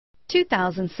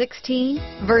2016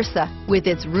 Versa. With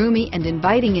its roomy and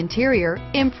inviting interior,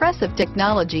 impressive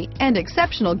technology, and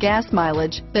exceptional gas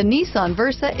mileage, the Nissan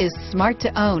Versa is smart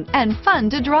to own and fun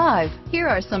to drive. Here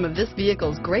are some of this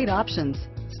vehicle's great options: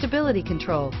 stability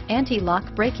control,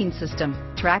 anti-lock braking system,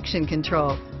 traction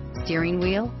control, steering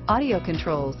wheel audio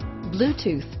controls,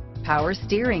 Bluetooth, power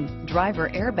steering, driver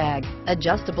airbag,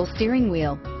 adjustable steering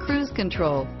wheel, cruise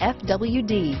control,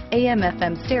 FWD,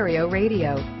 AM/FM stereo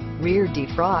radio, rear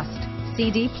defrost,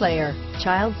 CD player,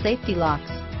 child safety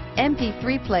locks,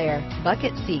 MP3 player,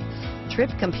 bucket seats, trip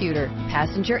computer,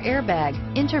 passenger airbag,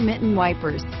 intermittent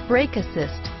wipers, brake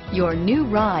assist. Your new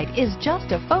ride is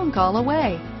just a phone call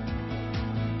away.